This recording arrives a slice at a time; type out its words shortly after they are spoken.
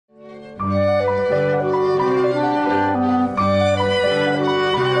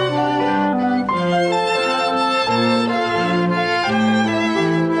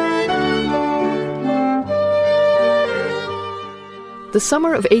The summer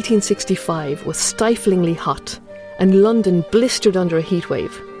of 1865 was stiflingly hot, and London blistered under a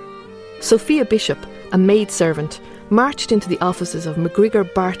heatwave. Sophia Bishop, a maidservant, marched into the offices of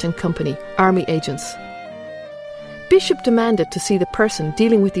McGrigor, Bart and Company, army agents. Bishop demanded to see the person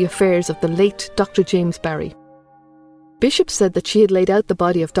dealing with the affairs of the late Dr. James Barry. Bishop said that she had laid out the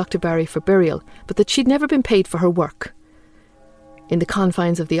body of Dr. Barry for burial, but that she'd never been paid for her work. In the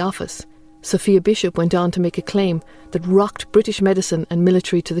confines of the office, Sophia Bishop went on to make a claim that rocked British medicine and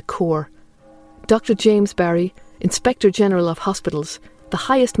military to the core. Dr. James Barry, Inspector General of Hospitals, the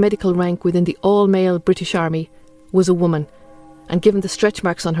highest medical rank within the all-male British Army, was a woman, and given the stretch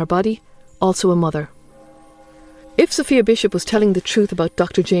marks on her body, also a mother. If Sophia Bishop was telling the truth about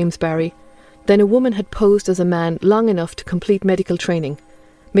Dr. James Barry, then a woman had posed as a man long enough to complete medical training,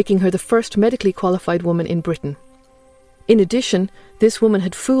 making her the first medically qualified woman in Britain. In addition, this woman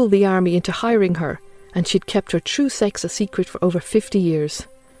had fooled the army into hiring her, and she'd kept her true sex a secret for over 50 years.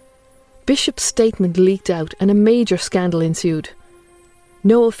 Bishop's statement leaked out and a major scandal ensued.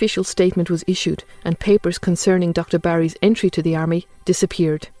 No official statement was issued, and papers concerning Dr. Barry's entry to the army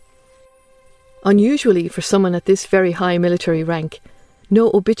disappeared. Unusually for someone at this very high military rank, no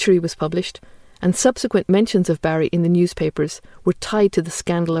obituary was published, and subsequent mentions of Barry in the newspapers were tied to the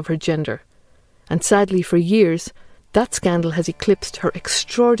scandal of her gender. And sadly, for years, that scandal has eclipsed her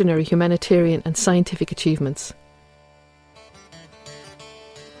extraordinary humanitarian and scientific achievements.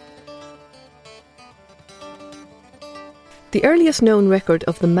 The earliest known record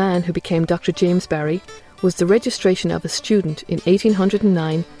of the man who became Dr. James Barry was the registration of a student in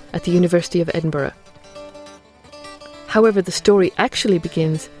 1809 at the University of Edinburgh. However, the story actually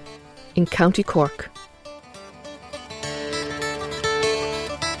begins in County Cork.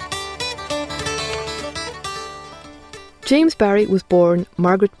 James Barry was born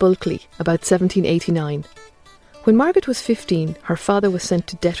Margaret Bulkeley about 1789. When Margaret was 15, her father was sent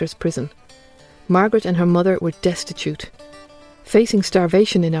to debtor's prison. Margaret and her mother were destitute. Facing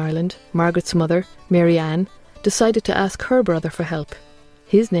starvation in Ireland, Margaret's mother, Mary Ann, decided to ask her brother for help.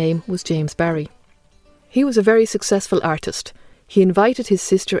 His name was James Barry. He was a very successful artist. He invited his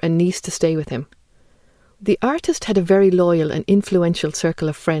sister and niece to stay with him. The artist had a very loyal and influential circle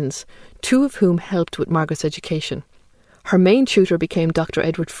of friends, two of whom helped with Margaret's education. Her main tutor became Dr.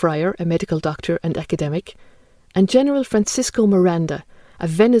 Edward Fryer, a medical doctor and academic, and General Francisco Miranda, a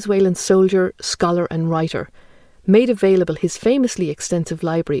Venezuelan soldier, scholar and writer, made available his famously extensive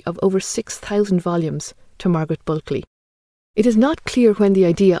library of over 6,000 volumes to Margaret Bulkeley. It is not clear when the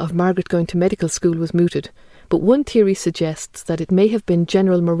idea of Margaret going to medical school was mooted, but one theory suggests that it may have been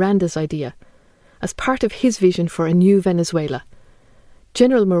General Miranda's idea, as part of his vision for a new Venezuela.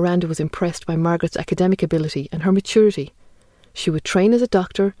 General Miranda was impressed by Margaret's academic ability and her maturity. She would train as a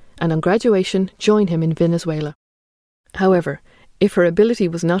doctor and on graduation join him in Venezuela. However, if her ability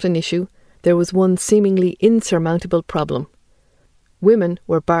was not an issue, there was one seemingly insurmountable problem. Women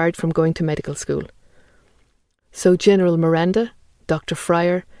were barred from going to medical school. So General Miranda, Dr.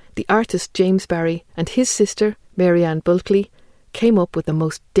 Fryer, the artist James Barry and his sister, Mary Ann Bulkeley, came up with the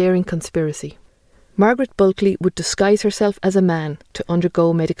most daring conspiracy. Margaret Bulkeley would disguise herself as a man to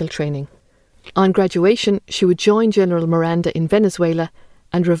undergo medical training. On graduation, she would join General Miranda in Venezuela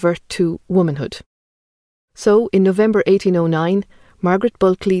and revert to womanhood. So, in November 1809, Margaret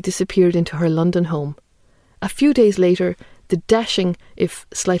Bulkeley disappeared into her London home. A few days later, the dashing, if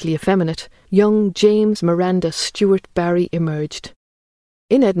slightly effeminate, young James Miranda Stuart Barry emerged.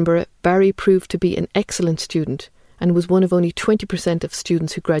 In Edinburgh, Barry proved to be an excellent student and was one of only 20% of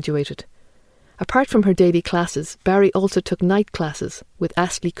students who graduated. Apart from her daily classes, Barry also took night classes with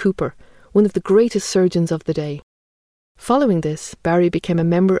Astley Cooper, one of the greatest surgeons of the day. Following this, Barry became a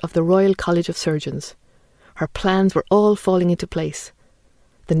member of the Royal College of Surgeons. Her plans were all falling into place.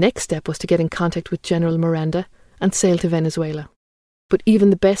 The next step was to get in contact with General Miranda and sail to Venezuela. But even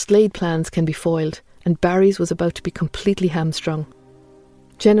the best laid plans can be foiled, and Barry's was about to be completely hamstrung.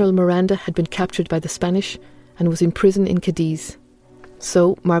 General Miranda had been captured by the Spanish and was in prison in Cadiz.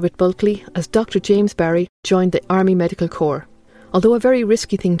 So Margaret Bulkeley, as Dr. James Barry, joined the Army Medical Corps. Although a very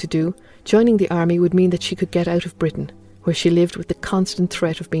risky thing to do, joining the army would mean that she could get out of Britain, where she lived with the constant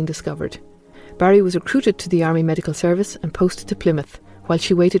threat of being discovered. Barry was recruited to the Army Medical Service and posted to Plymouth, while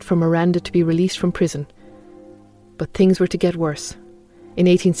she waited for Miranda to be released from prison. But things were to get worse. In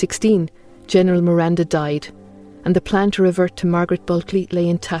 1816, General Miranda died, and the plan to revert to Margaret Bulkeley lay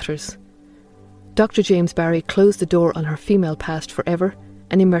in tatters. Dr. James Barry closed the door on her female past forever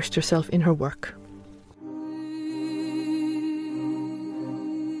and immersed herself in her work.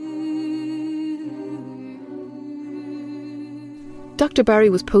 Dr. Barry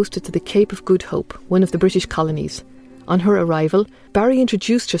was posted to the Cape of Good Hope, one of the British colonies. On her arrival, Barry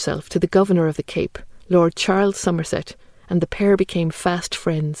introduced herself to the Governor of the Cape, Lord Charles Somerset, and the pair became fast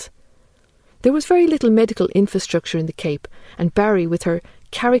friends. There was very little medical infrastructure in the Cape, and Barry, with her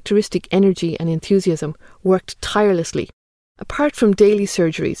characteristic energy and enthusiasm, worked tirelessly. Apart from daily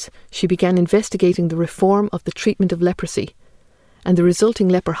surgeries, she began investigating the reform of the treatment of leprosy, and the resulting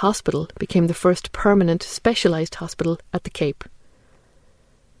leper hospital became the first permanent specialised hospital at the Cape.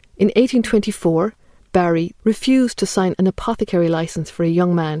 In 1824, Barry refused to sign an apothecary licence for a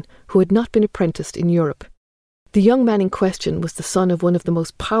young man who had not been apprenticed in Europe. The young man in question was the son of one of the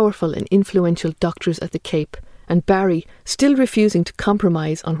most powerful and influential doctors at the Cape, and Barry, still refusing to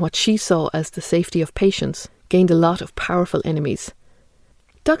compromise on what she saw as the safety of patients, gained a lot of powerful enemies.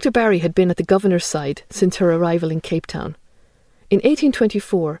 Dr. Barry had been at the governor's side since her arrival in Cape Town. In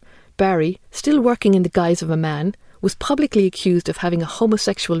 1824, Barry, still working in the guise of a man, was publicly accused of having a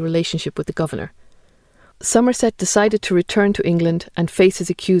homosexual relationship with the governor. Somerset decided to return to England and face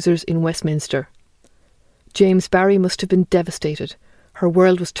his accusers in Westminster. James Barry must have been devastated. Her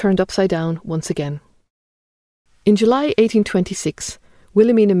world was turned upside down once again. In July 1826,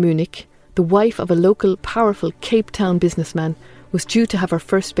 Wilhelmina Munich, the wife of a local, powerful Cape Town businessman, was due to have her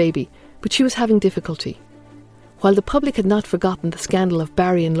first baby, but she was having difficulty. While the public had not forgotten the scandal of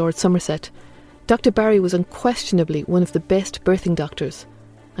Barry and Lord Somerset, Dr. Barry was unquestionably one of the best birthing doctors,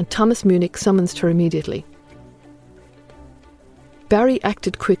 and Thomas Munich summonsed her immediately. Barry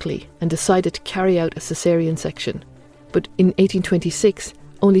acted quickly and decided to carry out a caesarean section, but in 1826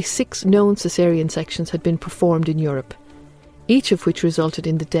 only 6 known caesarean sections had been performed in Europe, each of which resulted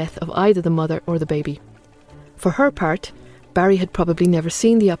in the death of either the mother or the baby. For her part, Barry had probably never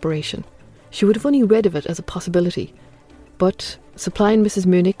seen the operation. She would have only read of it as a possibility, but, supplying Mrs.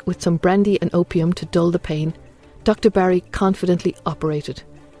 Munich with some brandy and opium to dull the pain, Dr. Barry confidently operated.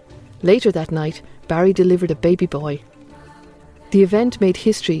 Later that night, Barry delivered a baby boy. The event made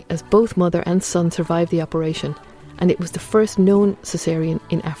history as both mother and son survived the operation, and it was the first known caesarean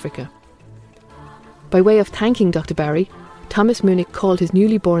in Africa. By way of thanking Dr. Barry, Thomas Munich called his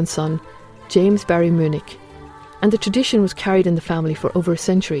newly born son James Barry Munich, and the tradition was carried in the family for over a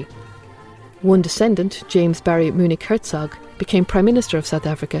century. One descendant, James Barry Munich Hertzog, became Prime Minister of South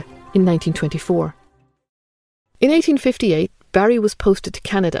Africa in 1924. In 1858, Barry was posted to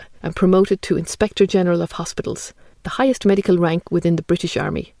Canada and promoted to Inspector General of Hospitals, the highest medical rank within the British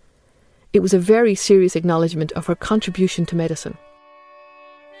Army. It was a very serious acknowledgement of her contribution to medicine.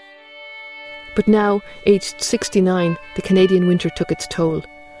 But now, aged 69, the Canadian winter took its toll.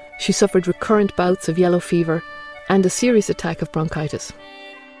 She suffered recurrent bouts of yellow fever and a serious attack of bronchitis.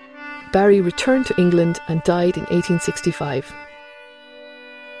 Barry returned to England and died in 1865.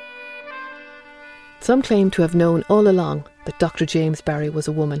 Some claim to have known all along that Dr. James Barry was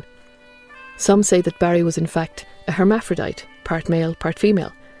a woman. Some say that Barry was in fact a hermaphrodite, part male, part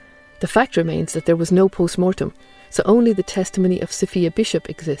female. The fact remains that there was no post-mortem, so only the testimony of Sophia Bishop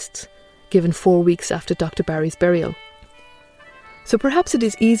exists, given 4 weeks after Dr. Barry's burial. So perhaps it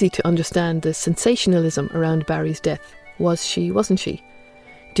is easy to understand the sensationalism around Barry's death. Was she, wasn't she?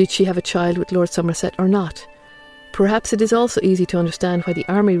 Did she have a child with Lord Somerset or not? Perhaps it is also easy to understand why the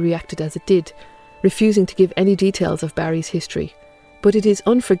army reacted as it did, refusing to give any details of Barry's history. But it is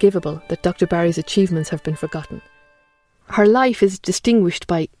unforgivable that Dr. Barry's achievements have been forgotten. Her life is distinguished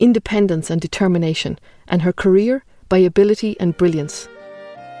by independence and determination, and her career by ability and brilliance.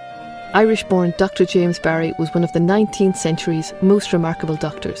 Irish-born Dr. James Barry was one of the 19th century's most remarkable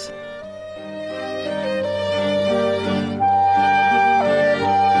doctors.